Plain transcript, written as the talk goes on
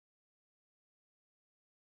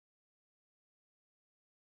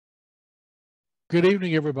Good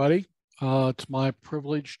evening, everybody. It's my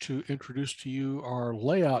privilege to introduce to you our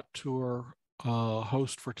layout tour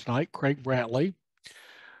host for tonight, Craig Brantley.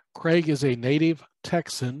 Craig is a native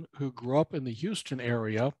Texan who grew up in the Houston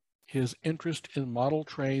area. His interest in model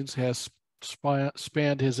trains has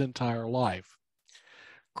spanned his entire life.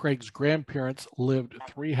 Craig's grandparents lived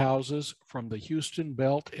 3 houses from the Houston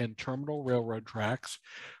Belt and Terminal Railroad tracks,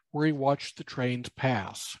 where he watched the trains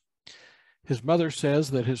pass. His mother says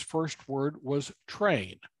that his first word was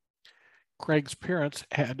train. Craig's parents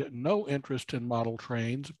had no interest in model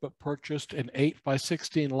trains, but purchased an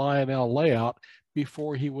 8x16 Lionel layout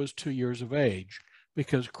before he was 2 years of age,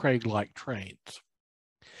 because Craig liked trains.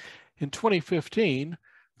 In 2015,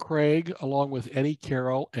 Craig, along with Eddie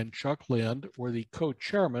Carroll and Chuck Lind, were the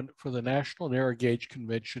co-chairman for the National Narrow Gauge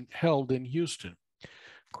Convention held in Houston.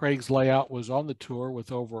 Craig's layout was on the tour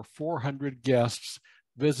with over 400 guests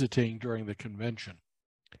visiting during the convention.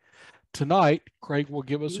 Tonight, Craig will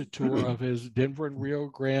give us a tour of his Denver and Rio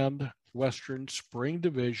Grande Western Spring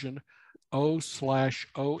Division O/On3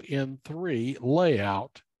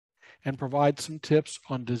 layout and provide some tips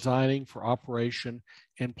on designing for operation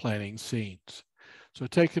and planning scenes. So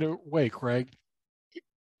take it away, Craig.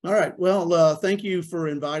 All right. Well, thank you for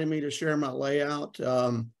inviting me to share my layout.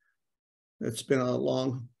 It's been a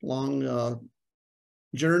long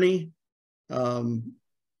journey.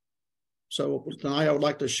 So tonight I would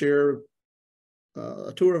like to share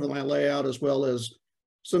a tour of my layout, as well as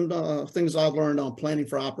some things I've learned on planning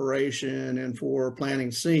for operation and for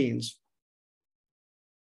planning scenes.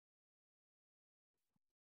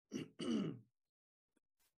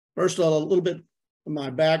 First of all, a little bit of my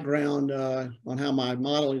background on how my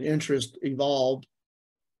modeling interest evolved.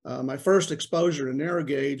 My first exposure to narrow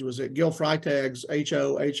gauge was at Gil Freitag's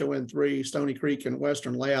HO/HON3 Stony Creek and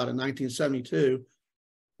Western layout in 1972.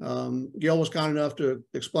 Gil was kind enough to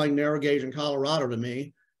explain narrow gauge in Colorado to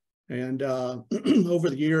me. And over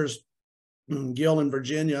the years, Gil and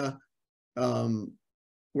Virginia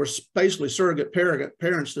were basically surrogate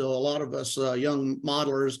parents to a lot of us young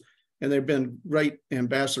modelers, and they've been great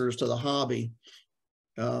ambassadors to the hobby.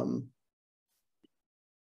 Gil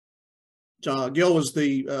was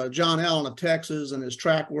the John Allen of Texas, and his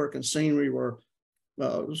track work and scenery were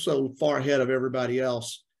so far ahead of everybody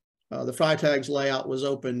else. The Freitag's layout was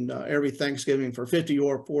open every Thanksgiving for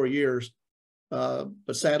 54 years.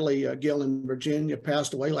 But sadly, Gil in Virginia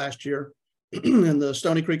passed away last year, and the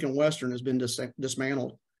Stony Creek and Western has been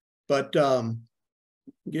dismantled. But Gil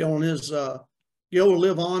will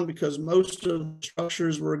live on because most of the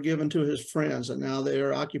structures were given to his friends, and now they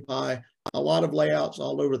occupy a lot of layouts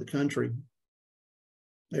all over the country.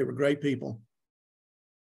 They were great people.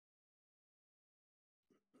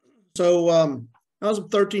 So I was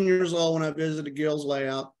 13 years old when I visited Gil's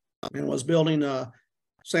layout and was building a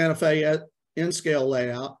Santa Fe in-scale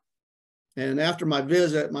layout. And after my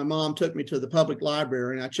visit, my mom took me to the public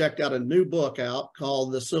library, and I checked out a new book out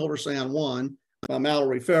called The Silver Sand One by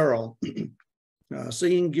Mallory Farrell.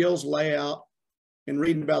 Seeing Gil's layout and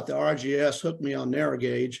reading about the RGS hooked me on narrow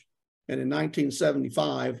gauge. And in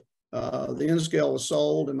 1975, the in-scale was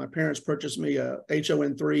sold, and my parents purchased me a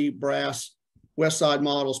HON3 brass West Side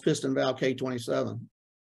Models piston valve K27.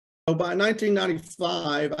 So by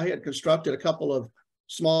 1995, I had constructed a couple of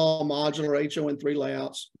small modular HON3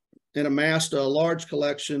 layouts and amassed a large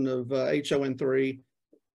collection of HON3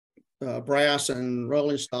 brass and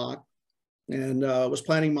rolling stock, and was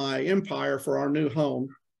planning my empire for our new home.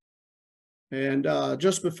 And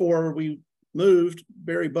just before we moved,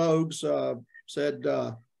 Barry Bogues said,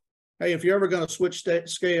 hey, if you're ever going to switch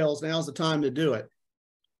scales, now's the time to do it.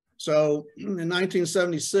 So in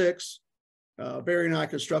 1976, Barry and I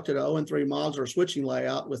constructed an ON3 modular switching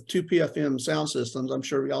layout with 2 PFM sound systems. I'm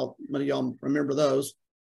sure many of y'all remember those,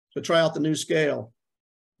 to try out the new scale.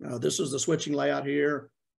 This is the switching layout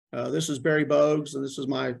here. This is Barry Bogues, and this is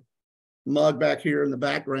my mug back here in the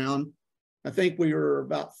background. I think we were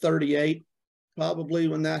about 38 probably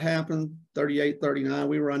when that happened, 38, 39.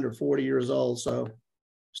 We were under 40 years old, so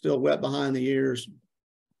still wet behind the ears.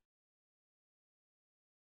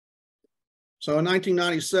 So in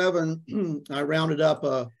 1997, I rounded up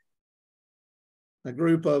a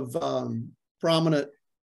group of prominent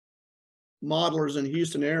modelers in the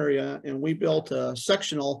Houston area, and we built a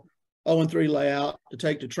sectional ON3 layout to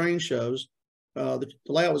take to train shows. The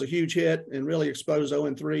layout was a huge hit and really exposed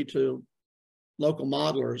ON3 to local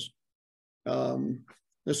modelers.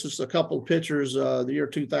 This is a couple of pictures. The year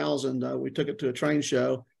 2000, we took it to a train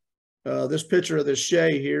show. This picture of this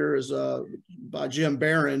Shay here is by Jim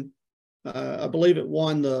Barron. I believe it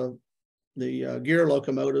won the gear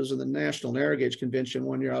locomotives in the National Narrow Gauge Convention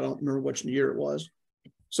one year. I don't remember which year it was.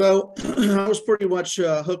 So I was pretty much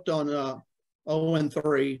hooked on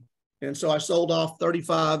On3. And so I sold off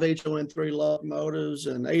 35 HON3 locomotives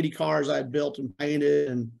and 80 cars I had built and painted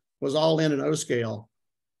and was all in an O scale.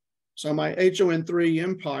 So my HON3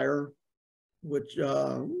 empire, which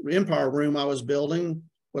empire room I was building,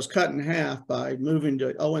 was cut in half by moving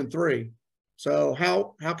to ON3. So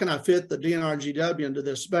how can I fit the D&RGW into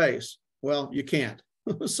this space? Well, you can't.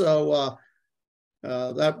 So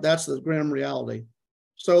that's the grim reality.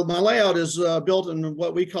 So my layout is built in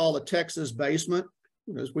what we call a Texas basement,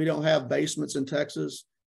 because we don't have basements in Texas.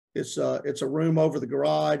 It's a room over the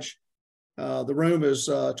garage. The room is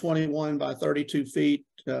 21 by 32 feet.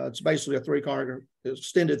 It's basically a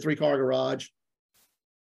extended three-car garage.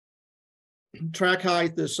 Track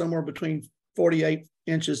height is somewhere between 48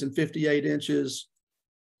 inches and 58 inches.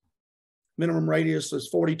 Minimum radius is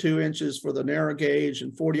 42 inches for the narrow gauge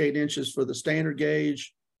and 48 inches for the standard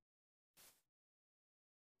gauge.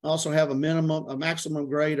 I also have a maximum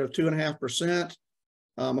grade of 2.5%.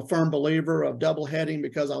 I'm a firm believer of double heading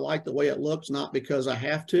because I like the way it looks, not because I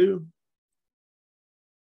have to.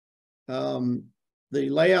 The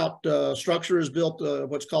layout structure is built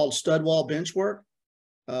what's called stud wall benchwork.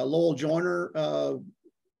 Lowell Joyner,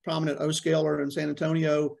 prominent O-scaler in San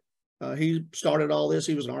Antonio, he started all this.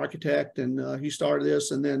 He was an architect, and he started this.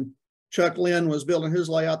 And then Chuck Lynn was building his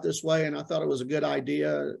layout this way, and I thought it was a good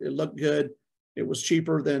idea. It looked good. It was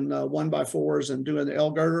cheaper than 1x4s and doing the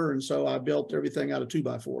L girder, and so I built everything out of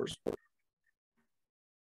 2x4s.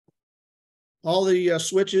 All the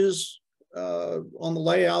switches on the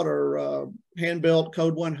layout are hand-built,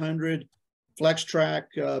 code 100, flex track,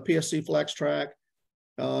 PSC flex track,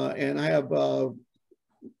 and I have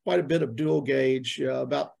quite a bit of dual gauge,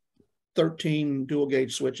 about 13 dual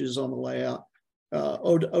gauge switches on the layout,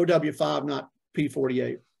 OW5, not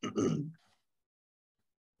P48.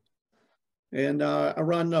 And I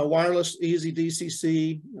run wireless easy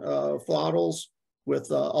DCC throttles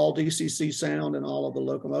with all DCC sound in all of the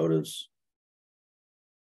locomotives.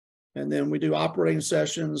 And then we do operating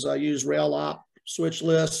sessions. I use rail op switch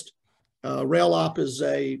list. Rail op is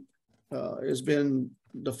has been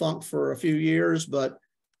defunct for a few years, but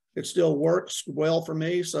it still works well for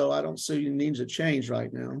me, so I don't see the need to change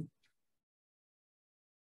right now.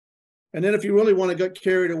 And then if you really want to get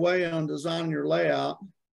carried away on designing your layout,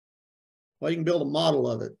 well, you can build a model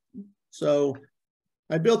of it. So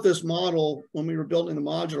I built this model when we were building the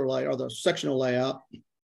modular layout, or the sectional layout,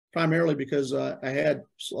 primarily because I had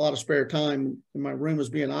a lot of spare time and my room was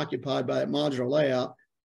being occupied by that modular layout.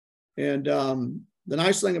 And the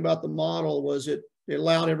nice thing about the model was it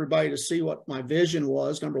allowed everybody to see what my vision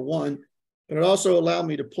was, number one, but it also allowed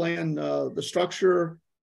me to plan the structure.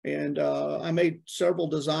 And I made several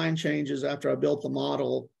design changes after I built the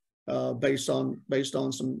model based on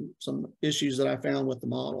some issues that I found with the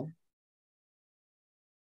model.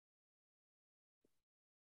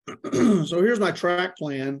 So here's my track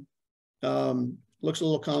plan. Looks a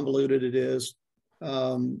little convoluted, it is.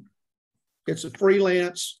 It's a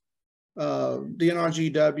freelance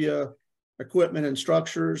D&RGW equipment and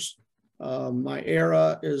structures. My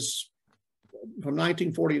era is from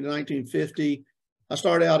 1940 to 1950. I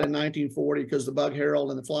started out in 1940 because the Bug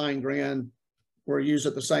Herald and the Flying Grand were used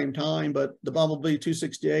at the same time, but the Bumblebee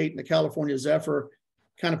 268 and the California Zephyr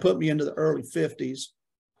kind of put me into the early 50s.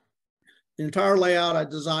 The entire layout I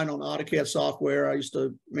designed on AutoCAD software. I used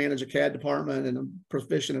to manage a CAD department and I'm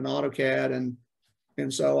proficient in AutoCAD.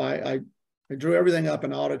 And so I drew everything up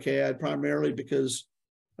in AutoCAD primarily because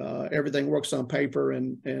everything works on paper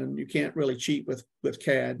and you can't really cheat with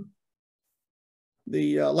CAD.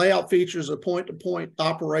 The layout features a point-to-point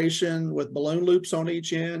operation with balloon loops on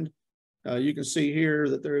each end. You can see here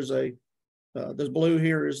that there's this blue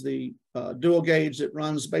here is the dual gauge that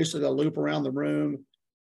runs basically a loop around the room,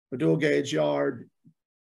 a dual gauge yard.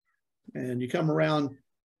 And you come around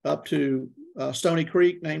up to Stony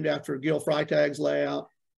Creek, named after Gil Freitag's layout,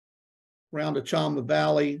 around to Chama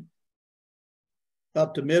Valley,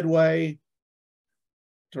 up to Midway,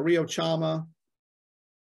 to Rio Chama,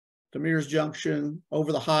 to Mears Junction,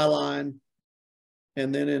 over the High Line,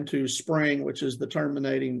 and then into Spring, which is the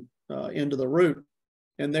terminating end of the route.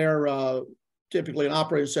 And there, typically in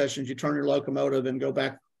operating sessions, you turn your locomotive and go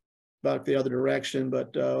back the other direction.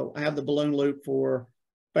 But I have the balloon loop for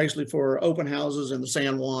basically for open houses in the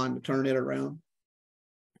San Juan to turn it around.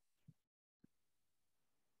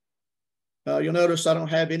 You'll notice I don't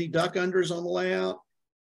have any duck unders on the layout.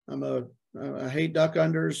 I hate duck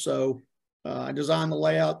unders, so I designed the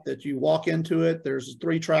layout that you walk into it. There's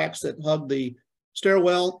 3 tracks that hug the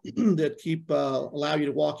stairwell that allow you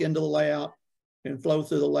to walk into the layout and flow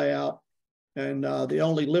through the layout. And the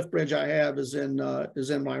only lift bridge I have is in my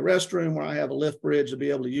restroom, where I have a lift bridge to be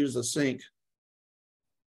able to use the sink.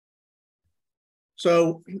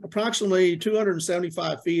 So approximately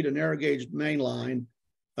 275 feet of narrow gauge main line,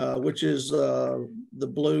 which is the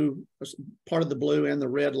blue, part of the blue and the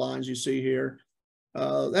red lines you see here.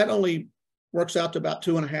 That only works out to about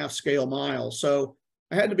 2.5 scale miles. So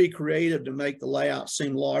I had to be creative to make the layout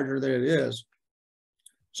seem larger than it is.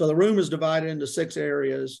 So the room is divided into 6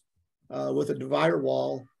 areas with a divider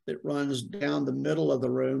wall that runs down the middle of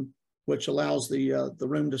the room, which allows the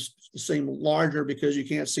room to seem larger because you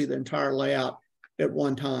can't see the entire layout at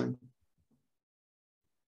one time.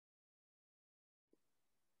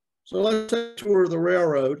 So let's take a tour of the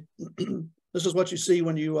railroad. This is what you see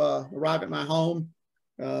when you arrive at my home.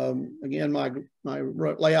 Again, my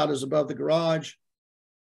layout is above the garage.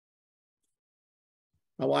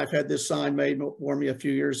 My wife had this sign made for me a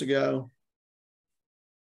few years ago.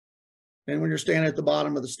 And when you're standing at the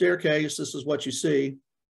bottom of the staircase, this is what you see.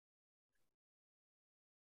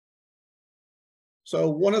 So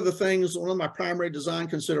one of my primary design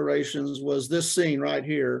considerations was this scene right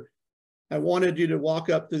here. I wanted you to walk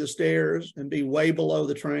up through the stairs and be way below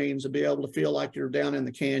the trains and be able to feel like you're down in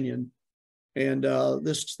the canyon. And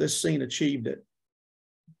this scene achieved it.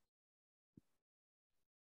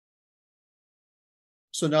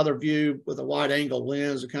 It's another view with a wide angle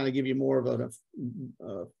lens to kind of give you more of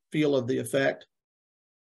a feel of the effect.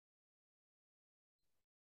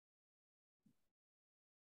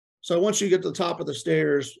 So once you get to the top of the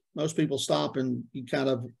stairs, most people stop and you kind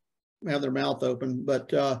of have their mouth open,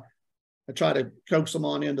 but I try to coax them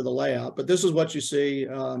on into the layout. But this is what you see.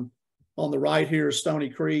 On the right here is Stony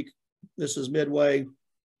Creek. This is Midway.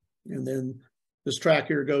 And then this track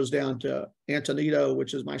here goes down to Antonito,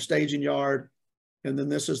 which is my staging yard. And then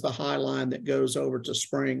this is the High Line that goes over to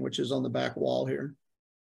Spring, which is on the back wall here.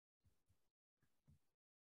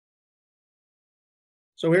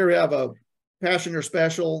 So here we have a passenger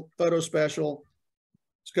special, photo special.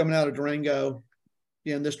 It's coming out of Durango.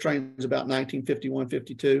 Again, this train is about 1951,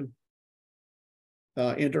 52.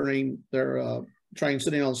 Entering their train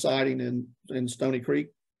sitting on siding in Stony Creek.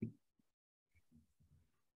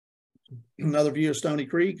 Another view of Stony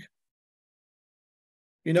Creek.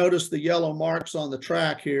 You notice the yellow marks on the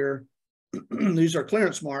track here. These are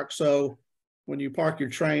clearance marks. So when you park your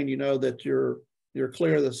train, you know that you're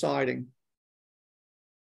clear of the siding.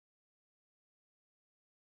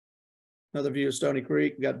 Another view of Stony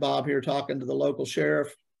Creek. We got Bob here talking to the local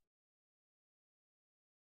sheriff.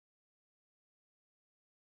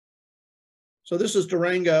 So this is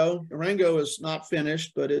Durango. Durango is not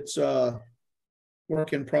finished, but it's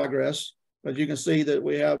work in progress. But you can see that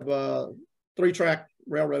we have 3-track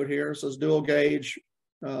railroad here. So it's dual gauge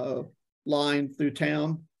line through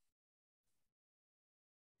town.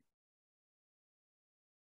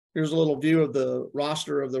 Here's a little view of the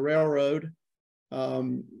roster of the railroad.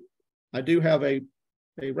 I do have a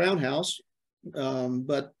roundhouse,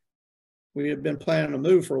 but we have been planning to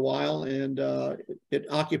move for a while, and it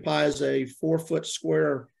occupies a 4-foot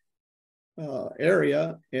square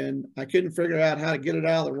area, and I couldn't figure out how to get it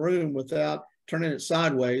out of the room without turning it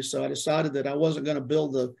sideways. So I decided that I wasn't going to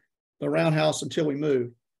build the roundhouse until we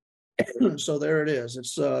moved. So there it is.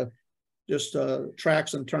 It's just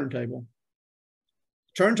tracks and turntable.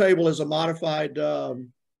 Turntable is a modified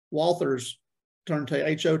Walther's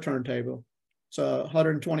turntable, HO turntable. It's a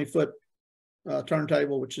 120-foot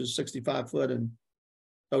turntable, which is 65 foot in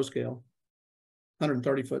O scale,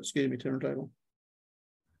 130 foot, excuse me, turntable.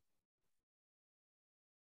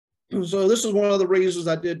 So this is one of the reasons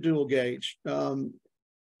I did dual gauge.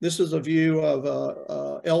 This is a view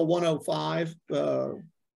of L105,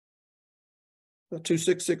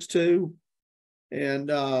 2662, and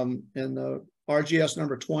the RGS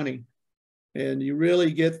number 20. And you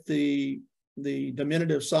really get the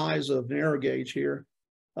diminutive size of narrow gauge here.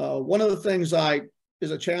 One of the things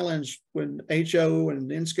is a challenge when HO and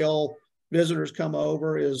in-scale visitors come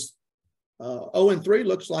over is O&3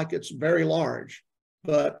 looks like it's very large,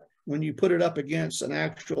 but when you put it up against an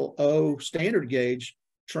actual O standard gauge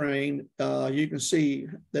train, you can see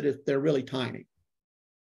that they're really tiny.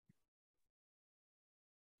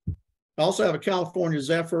 I also have a California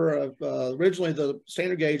Zephyr. Originally, the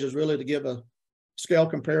standard gauge is really to give a scale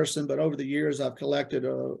comparison, but over the years, I've collected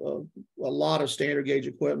a lot of standard gauge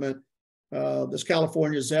equipment. This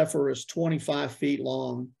California Zephyr is 25 feet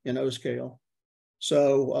long in O scale.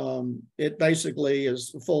 So it basically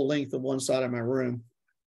is the full length of one side of my room.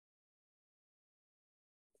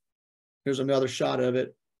 Here's another shot of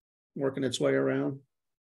it working its way around.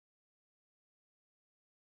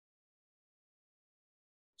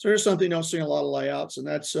 So here's something you don't see in a lot of layouts, and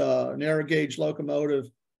that's a narrow gauge locomotive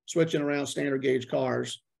switching around standard gauge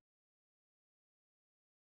cars.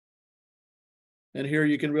 And here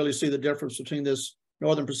you can really see the difference between this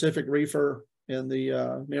Northern Pacific reefer and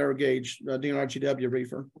the narrow gauge D&RGW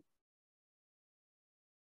reefer.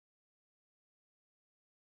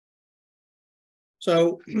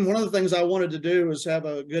 So one of the things I wanted to do is have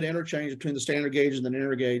a good interchange between the standard gauge and the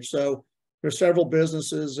narrow gauge. So there's several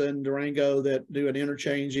businesses in Durango that do an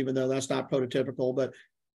interchange, even though that's not prototypical, but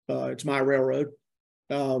it's my railroad.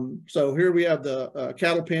 So here we have the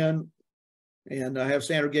cattle pen, and I have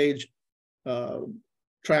standard gauge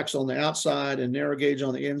tracks on the outside and narrow gauge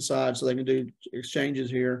on the inside, so they can do exchanges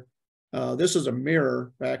here. This is a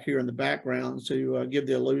mirror back here in the background to give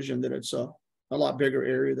the illusion that it's a lot bigger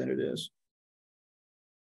area than it is.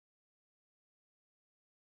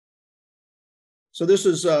 So this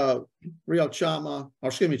is Chama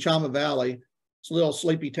Valley. It's a little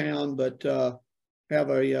sleepy town, but have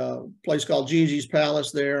a place called Gigi's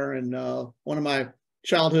Palace there. And one of my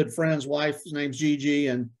childhood friends' wife's name's Gigi,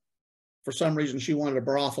 and for some reason she wanted a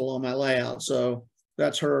brothel on my layout. So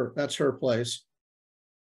that's her place.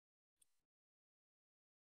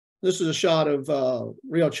 This is a shot of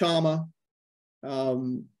Rio Chama.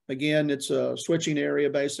 Again, it's a switching area,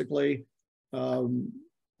 basically.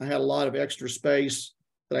 I had a lot of extra space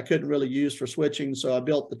that I couldn't really use for switching, so I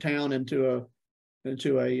built the town into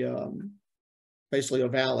basically a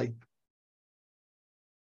valley.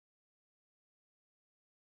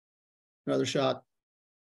 Another shot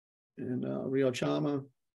in Rio Chama.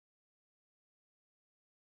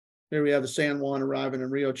 Here we have the San Juan arriving in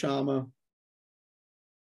Rio Chama.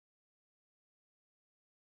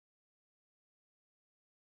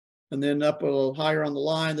 And then up a little higher on the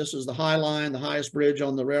line, this is the High Line, the highest bridge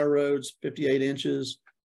on the railroads, 58 inches.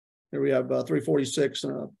 Here we have 346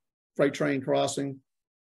 freight train crossing,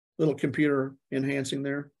 little computer enhancing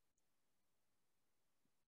there.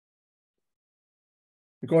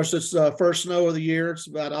 Of course, it's first snow of the year. It's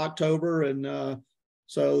about October, and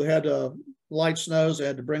so they had light snows. They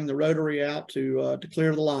had to bring the rotary out to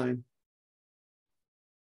clear the line.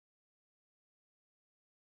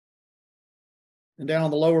 And down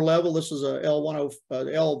on the lower level, this is a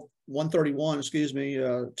L131, excuse me,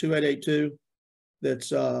 2882,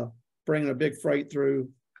 that's bringing a big freight through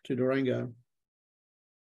to Durango.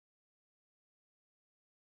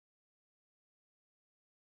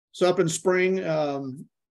 So up in Spring,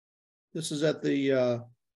 this is at the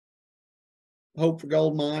Hope for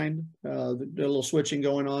Gold Mine. A little switching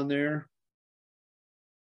going on there.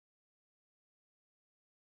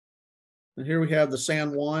 And here we have the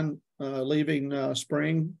San Juan leaving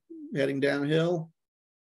Spring, heading downhill.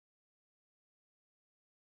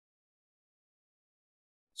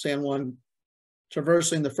 San Juan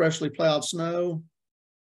traversing the freshly plowed snow,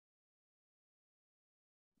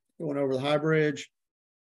 going over the high bridge,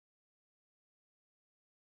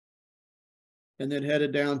 and then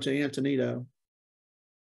headed down to Antonito.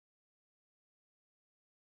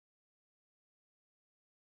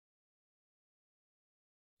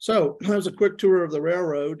 So that was a quick tour of the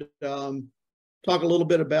railroad. Talk a little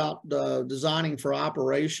bit about designing for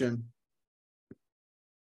operation.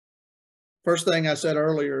 First thing I said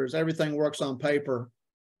earlier is everything works on paper.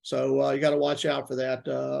 So you got to watch out for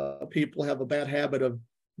that. People have a bad habit of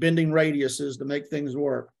bending radiuses to make things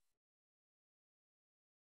work.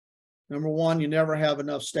 Number one, you never have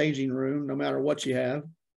enough staging room, no matter what you have.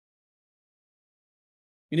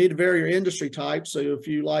 You need to vary your industry type. So if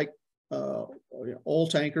you like oil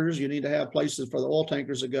tankers, you need to have places for the oil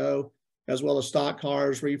tankers to go, as well as stock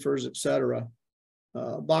cars, reefers, etc.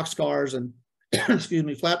 Box cars and excuse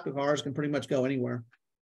me, flat cars can pretty much go anywhere.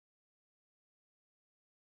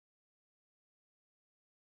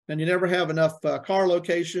 And you never have enough car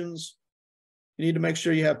locations. You need to make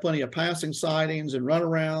sure you have plenty of passing sidings and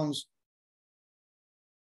runarounds.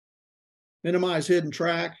 Minimize hidden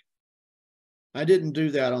track. I didn't do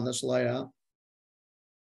that on this layout.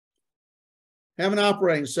 Have an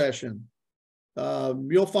operating session.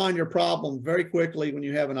 You'll find your problem very quickly when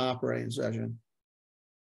you have an operating session.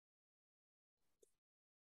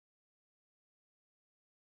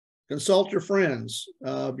 Consult your friends.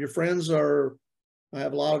 Your friends have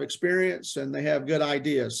a lot of experience and they have good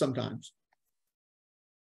ideas sometimes.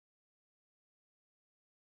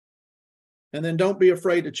 And then don't be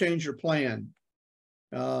afraid to change your plan.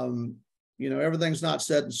 You know, everything's not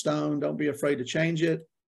set in stone. Don't be afraid to change it,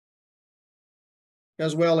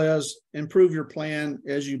 as well as improve your plan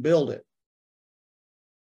as you build it.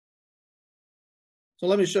 So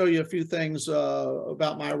let me show you a few things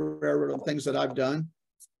about my railroad and things that I've done.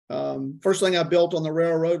 First thing I built on the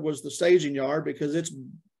railroad was the staging yard, because it's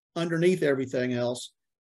underneath everything else.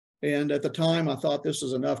 And at the time, I thought this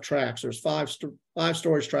is enough tracks. There's five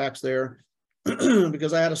storage tracks there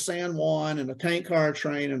because I had a San Juan and a tank car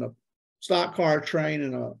train and a stock car train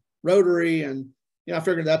and a rotary. And I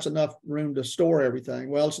figured that's enough room to store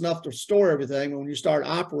everything. Well, it's enough to store everything. But when you start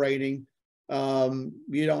operating,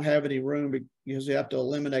 you don't have any room because you have to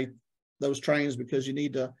eliminate those trains because you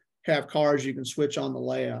need to have cars you can switch on the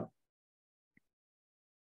layout.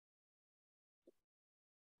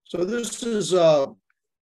 So this is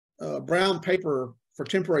brown paper for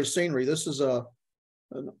temporary scenery. This is a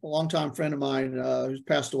longtime friend of mine who's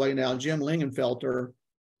passed away now, Jim Lingenfelter.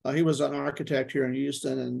 He was an architect here in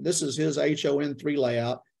Houston, and this is his On3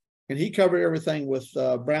 layout. And he covered everything with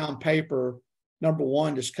brown paper, number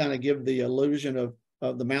one, just kind of give the illusion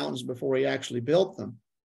of the mountains before he actually built them.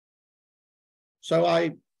 So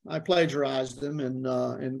I plagiarized them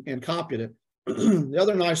and copied it. The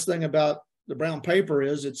other nice thing about the brown paper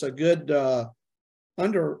is it's a good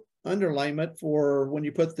underlayment for when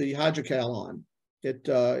you put the hydrocal on.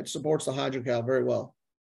 It supports the hydrocal very well.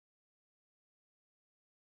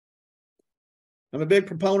 I'm a big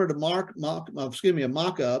proponent of mock-ups.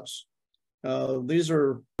 These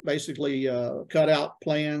are basically cut out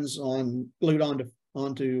plans glued onto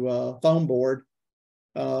foam board.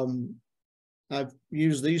 I've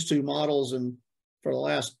used these two models for the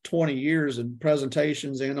last 20 years in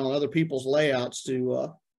presentations and on other people's layouts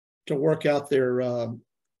to work out their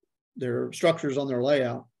structures on their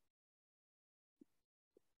layout.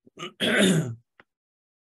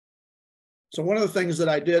 So one of the things that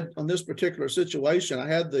I did on this particular situation, I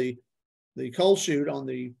had the coal chute on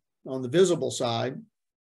the visible side,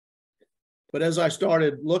 but as I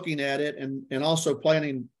started looking at it and also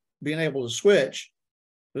being able to switch,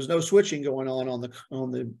 there's no switching going on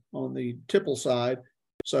the tipple side.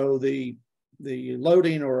 So the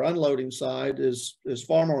loading or unloading side is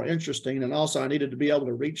far more interesting. And also I needed to be able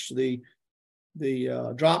to reach the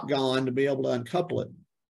drop gon to be able to uncouple it.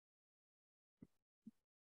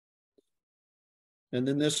 And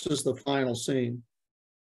then this is the final scene.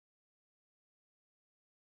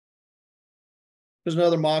 There's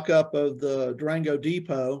another mock-up of the Durango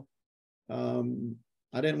Depot.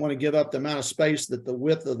 I didn't want to give up the amount of space that the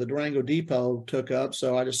width of the Durango Depot took up,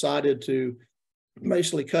 so I decided to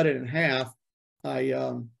basically cut it in half. I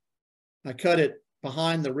cut it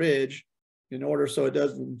behind the ridge in order so it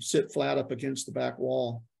doesn't sit flat up against the back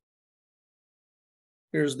wall.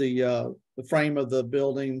 Here's the frame of the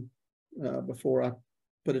building before I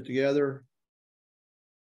put it together.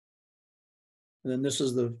 And then this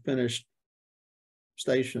is the finished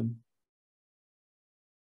station.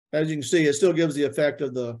 As you can see, it still gives the effect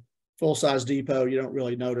of the full-size depot. You don't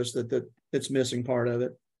really notice that it's missing part of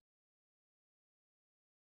it.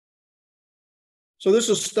 So this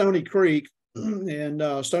is Stony Creek,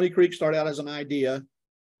 and Stony Creek started out as an idea.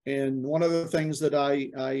 And one of the things that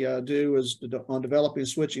I do is on developing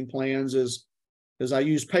switching plans is I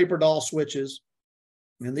use paper doll switches.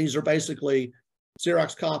 And these are basically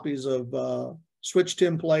Xerox copies of switch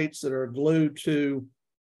templates that are glued to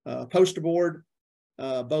poster board,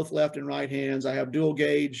 both left and right hands. I have dual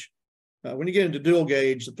gauge. When you get into dual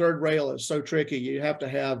gauge, the third rail is so tricky. You have to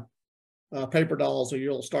have paper dolls or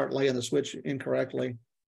you'll start laying the switch incorrectly.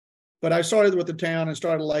 But I started with the town and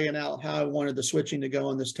started laying out how I wanted the switching to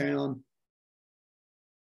go in this town.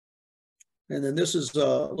 And then this is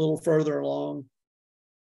a little further along.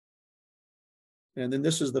 And then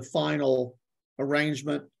this is the final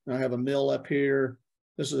arrangement. I have a mill up here.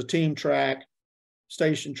 This is a team track,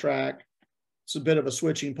 station track. It's a bit of a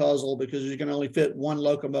switching puzzle because you can only fit one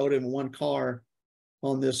locomotive and one car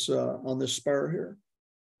on this spur here.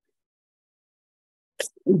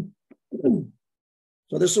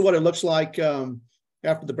 So this is what it looks like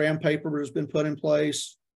after the brown paper has been put in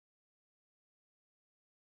place.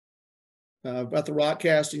 Got the rock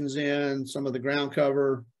castings in, some of the ground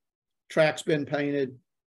cover, track's been painted.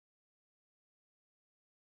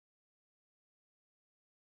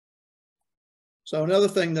 So another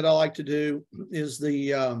thing that I like to do is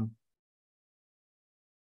I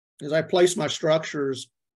place my structures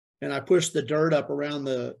and I push the dirt up around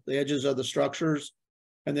the edges of the structures.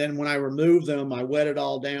 And then when I remove them, I wet it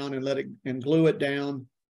all down and and glue it down.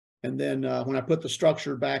 And then when I put the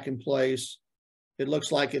structure back in place, it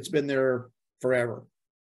looks like it's been there forever.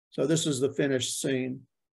 So this is the finished scene.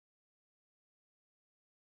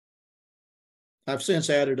 I've since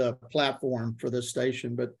added a platform for this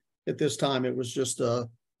station, but at this time it was just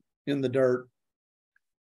in the dirt.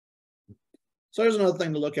 So there's another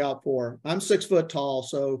thing to look out for. I'm 6 foot tall,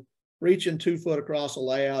 so reaching 2 foot across a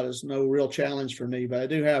layout is no real challenge for me, but I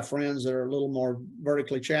do have friends that are a little more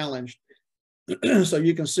vertically challenged. So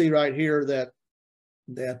you can see right here that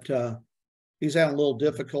he's having a little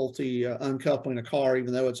difficulty uncoupling a car,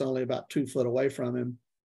 even though it's only about 2 foot away from him.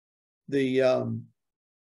 You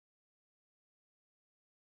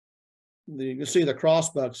can see the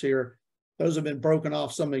crossbucks here. Those have been broken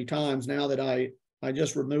off so many times now that I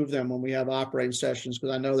just remove them when we have operating sessions,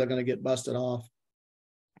 because I know they're going to get busted off.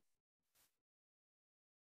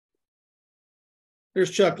 Here's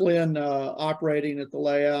Chuck Lynn operating at the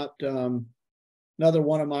layout. Another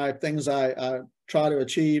one of my things I try to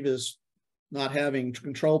achieve is not having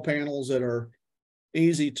control panels that are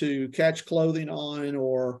easy to catch clothing on,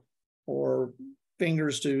 or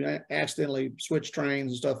fingers to accidentally switch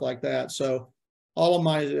trains and stuff like that. So all of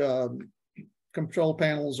my control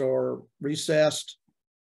panels are recessed.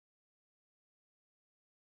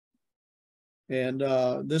 And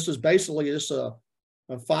this is basically just a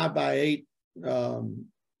 5x8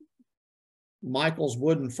 Michael's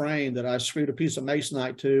wooden frame that I screwed a piece of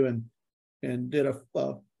masonite to and did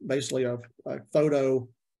basically a photo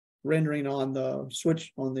rendering on the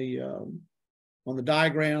switch on the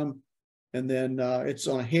diagram, and then it's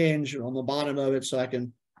on a hinge on the bottom of it, so I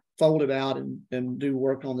can fold it out and do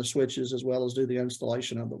work on the switches as well as do the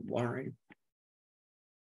installation of the wiring.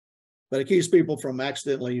 But it keeps people from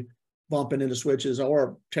accidentally bumping into switches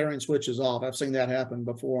or tearing switches off. I've seen that happen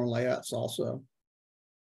before on layouts also.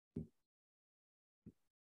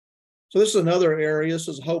 So this is another area. This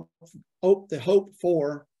is the Hope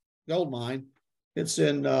 4 gold mine. It's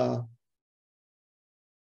in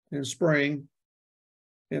Spring.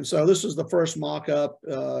 And so this is the first mock-up.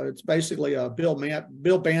 It's basically a Bill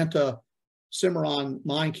Banta Cimarron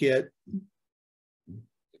mine kit.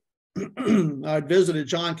 I visited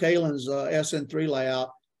John Kalin's SN3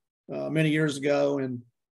 layout many years ago, and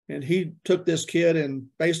he took this kit and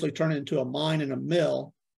basically turned it into a mine and a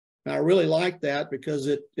mill. And I really liked that because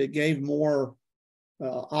it gave more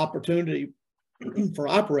opportunity for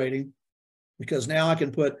operating, because now I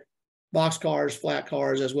can put box cars, flat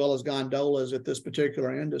cars, as well as gondolas at this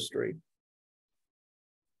particular industry.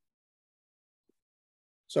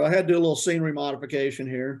 So I had to do a little scenery modification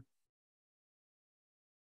here.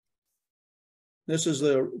 This is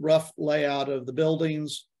the rough layout of the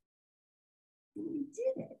buildings.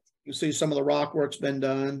 You see some of the rock work's been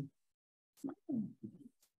done.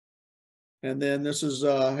 And then this is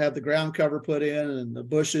had the ground cover put in and the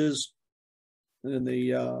bushes, and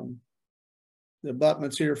the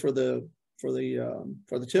abutments here for the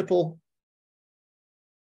tipple.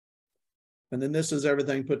 And then this is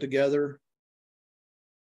everything put together.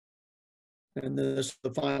 And this is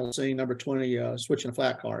the final scene, number 20, switching a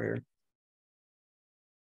flat car here.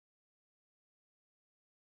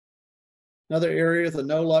 Another area with a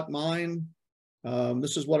no luck mine.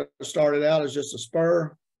 This is what it started out as, just a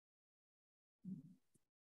spur.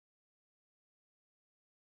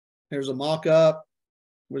 There's a mock-up.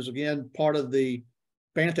 It was again part of the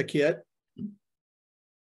Banta kit.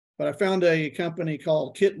 But I found a company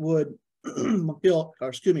called Kitwood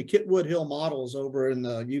Hill Models over in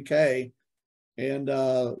the UK, and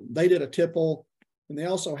they did a tipple, and they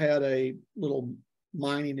also had a little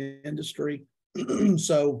mining industry.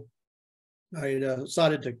 So I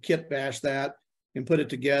decided to kit bash that and put it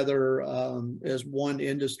together as one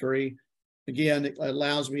industry. Again, it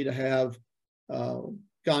allows me to have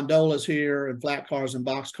gondolas here and flat cars and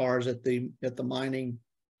box cars at the mining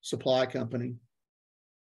supply company.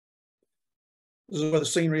 This is where the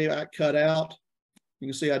scenery I cut out. You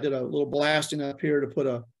can see I did a little blasting up here to put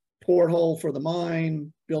a porthole for the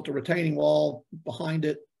mine, built a retaining wall behind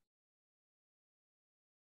it.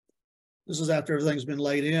 This is after everything's been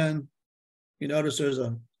laid in. You notice there's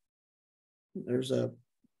a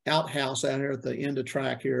outhouse out here at the end of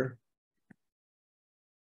track here.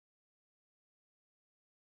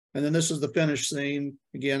 And then this is the finished scene.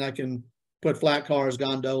 Again, I can put flat cars,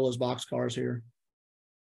 gondolas, box cars here.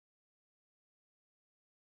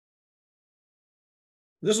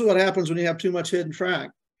 This is what happens when you have too much hidden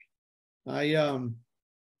track.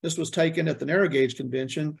 This was taken at the narrow gauge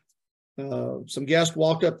convention. Some guests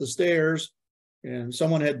walked up the stairs and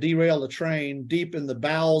someone had derailed a train deep in the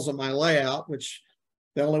bowels of my layout, which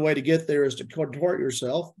the only way to get there is to contort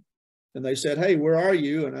yourself. And they said, "Hey, where are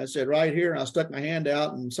you?" And I said, "Right here." And I stuck my hand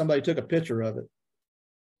out and somebody took a picture of it.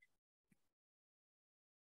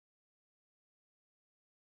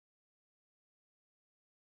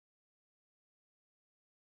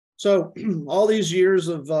 So all these years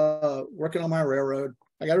of working on my railroad,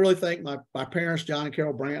 I got to really thank my parents, John and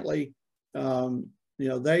Carol Brantley. You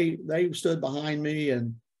know, they stood behind me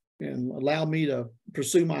and allowed me to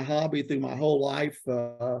pursue my hobby through my whole life.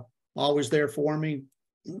 Always there for me.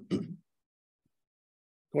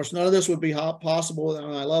 course, none of this would be possible without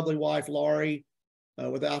my lovely wife, Laurie.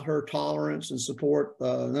 Without her tolerance and support,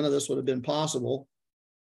 none of this would have been possible.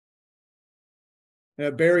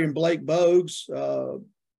 Barry and Blake Bogues.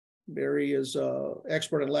 Barry is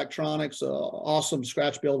expert in electronics, awesome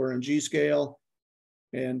scratch builder in G-scale.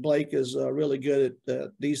 And Blake is really good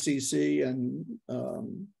at DCC and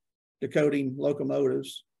decoding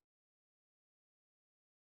locomotives.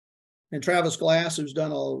 And Travis Glass, who's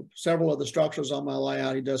done several of the structures on my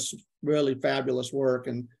layout, he does really fabulous work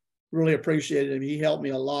and really appreciated him. He helped me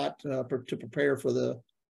a lot to prepare for the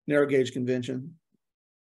narrow gauge convention.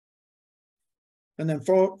 And then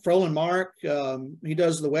Frolin Mark, he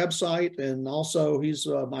does the website, and also he's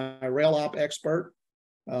my rail op expert.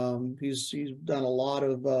 He's done a lot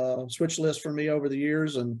of switch lists for me over the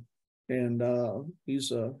years, and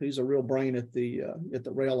he's a real brain at the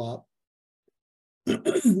rail op.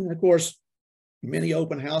 Of course, many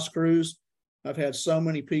open house crews. I've had so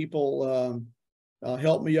many people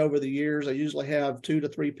help me over the years. I usually have 2 to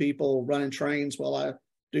 3 people running trains while I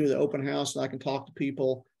do the open house, and I can talk to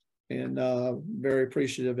people, and very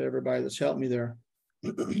appreciative of everybody that's helped me there.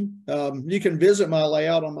 You can visit my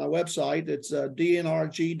layout on my website. It's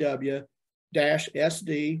D&RGW-SD,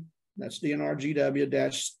 that's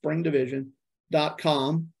D&RGW-Spring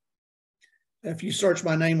Division.com. If you search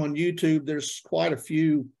my name on YouTube, there's quite a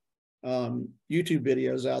few YouTube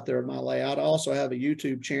videos out there of my layout. I also have a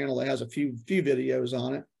YouTube channel that has a few videos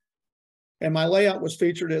on it. And my layout was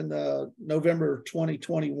featured in the November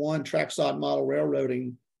 2021 Trackside Model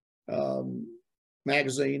Railroading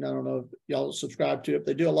magazine. I don't know if y'all subscribe to it.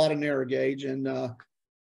 They do a lot of narrow gauge, and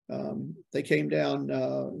they came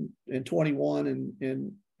down in 21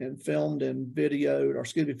 and filmed and videoed, or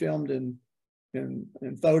excuse me, filmed and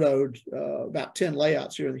photoed about 10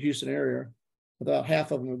 layouts here in the Houston area. About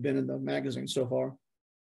half of them have been in the magazine so far.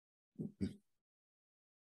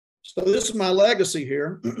 So this is my legacy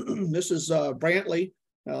here. This is Brantley,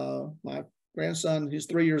 my grandson. He's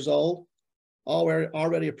 3 years old,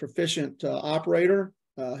 already a proficient operator.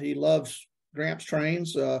 He loves Gramps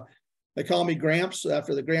trains. They call me Gramps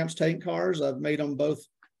after the Gramps tank cars. I've made them both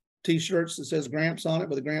T-shirts that says Gramps on it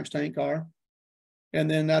with a Gramps tank car. And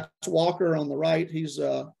then that's Walker on the right. He's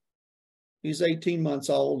 18 months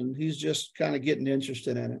old, and he's just kind of getting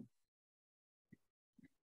interested in it.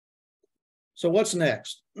 So what's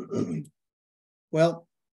next? Well,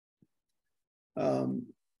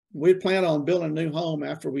 we plan on building a new home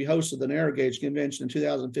after we hosted the narrow gauge convention in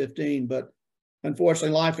 2015, but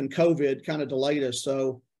unfortunately life and COVID kind of delayed us.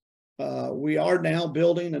 So we are now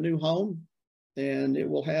building a new home, and it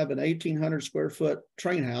will have an 1,800 square foot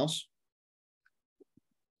train house.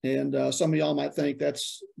 And some of y'all might think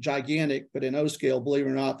that's gigantic, but in O scale, believe it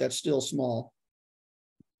or not, that's still small.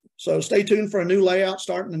 So stay tuned for a new layout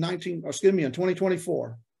starting in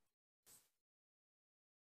 2024.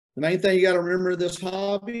 The main thing you got to remember this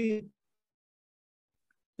hobby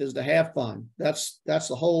is to have fun. That's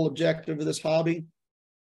the whole objective of this hobby.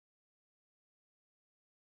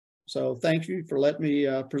 So thank you for letting me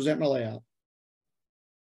present my layout.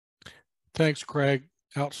 Thanks, Craig.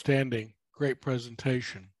 Outstanding. Great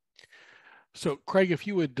presentation. So Craig, if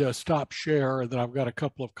you would stop share, then I've got a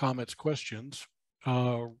couple of comments, questions.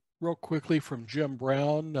 Real quickly from Jim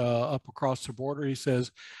Brown up across the border. He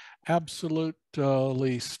says,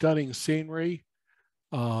 absolutely stunning scenery.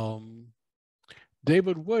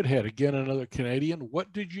 David Woodhead, again, another Canadian.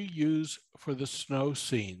 What did you use for the snow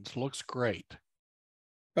scenes? Looks great.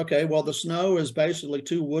 Okay, well, the snow is basically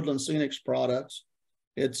 2 Woodland Scenics products.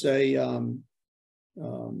 It's a,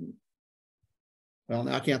 well,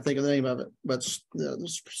 I can't think of the name of it, but the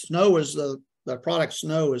snow is the product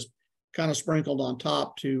snow is kind of sprinkled on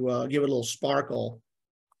top to give it a little sparkle.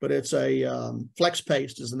 But it's a flex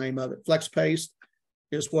paste is the name of it. Flex paste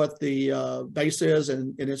is what the base is,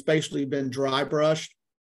 and it's basically been dry brushed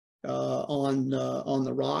on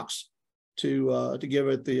the rocks to give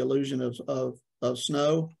it the illusion of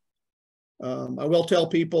snow. I will tell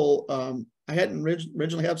people I hadn't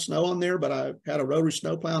originally had snow on there, but I had a rotary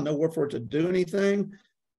snow plow, nowhere for it to do anything.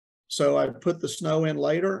 So I put the snow in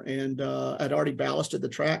later, and I'd already ballasted the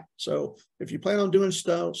track. So if you plan on doing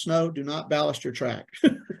snow, do not ballast your track.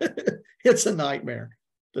 It's a nightmare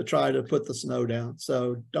to try to put the snow down.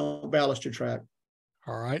 So don't ballast your track.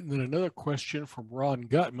 All right. And then another question from Ron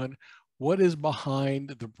Gutman. What is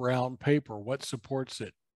behind the brown paper? What supports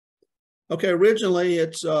it? Okay, originally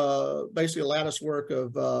it's basically a lattice work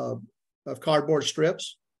of cardboard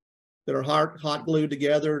strips that are hot glued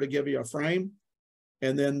together to give you a frame.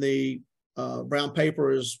 And then the brown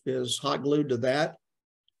paper is hot glued to that.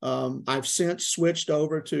 I've since switched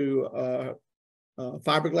over to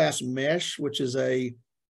fiberglass mesh, which is a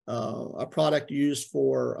a product used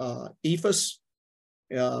for EFS,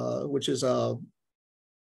 which is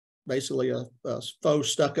basically a faux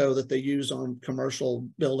stucco that they use on commercial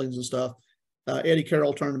buildings and stuff. Eddie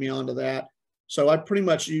Carroll turned me on to that. So I pretty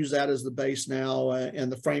much use that as the base now, and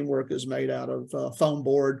the framework is made out of foam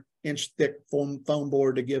board, inch thick foam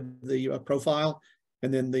board to give the profile,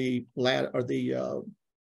 and then the fiberglass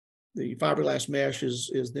mesh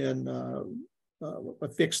is then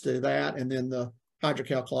affixed to that, and then the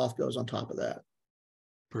hydrocal cloth goes on top of that.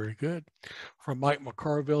 Very good. From Mike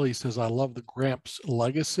McCarville, he says, I love the Gramps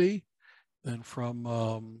legacy. Then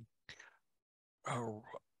from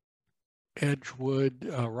Edgewood,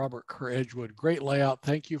 Robert Kerr Edgewood, great layout.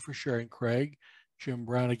 Thank you for sharing, Craig. Jim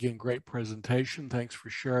Brown, again, great presentation. Thanks for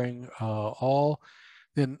sharing all.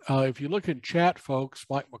 Then if you look in chat, folks,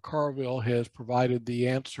 Mike McCarville has provided the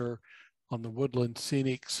answer on the Woodland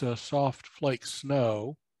Scenics Soft Flake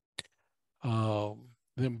Snow.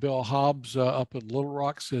 Then Bill Hobbs up in Little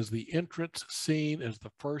Rock says the entrance scene is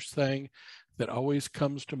the first thing that always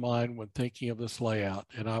comes to mind when thinking of this layout.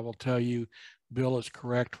 And I will tell you, Bill is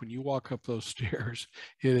correct. When you walk up those stairs,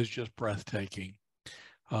 it is just breathtaking.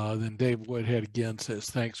 Then Dave Woodhead again says,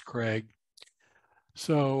 thanks, Craig.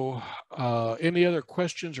 So any other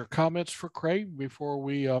questions or comments for Craig before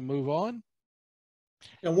we move on?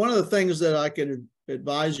 And one of the things that I can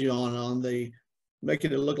advise you on the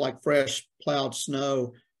making it look like fresh plowed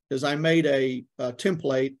snow is I made a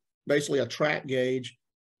template, basically a track gauge,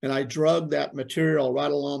 and I drug that material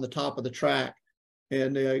right along the top of the track.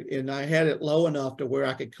 And I had it low enough to where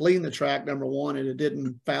I could clean the track, number one, and it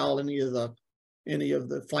didn't foul any of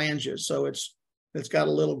the flanges. So it's got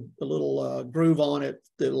a little groove on it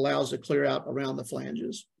that allows it to clear out around the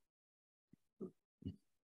flanges.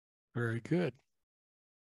 Very good.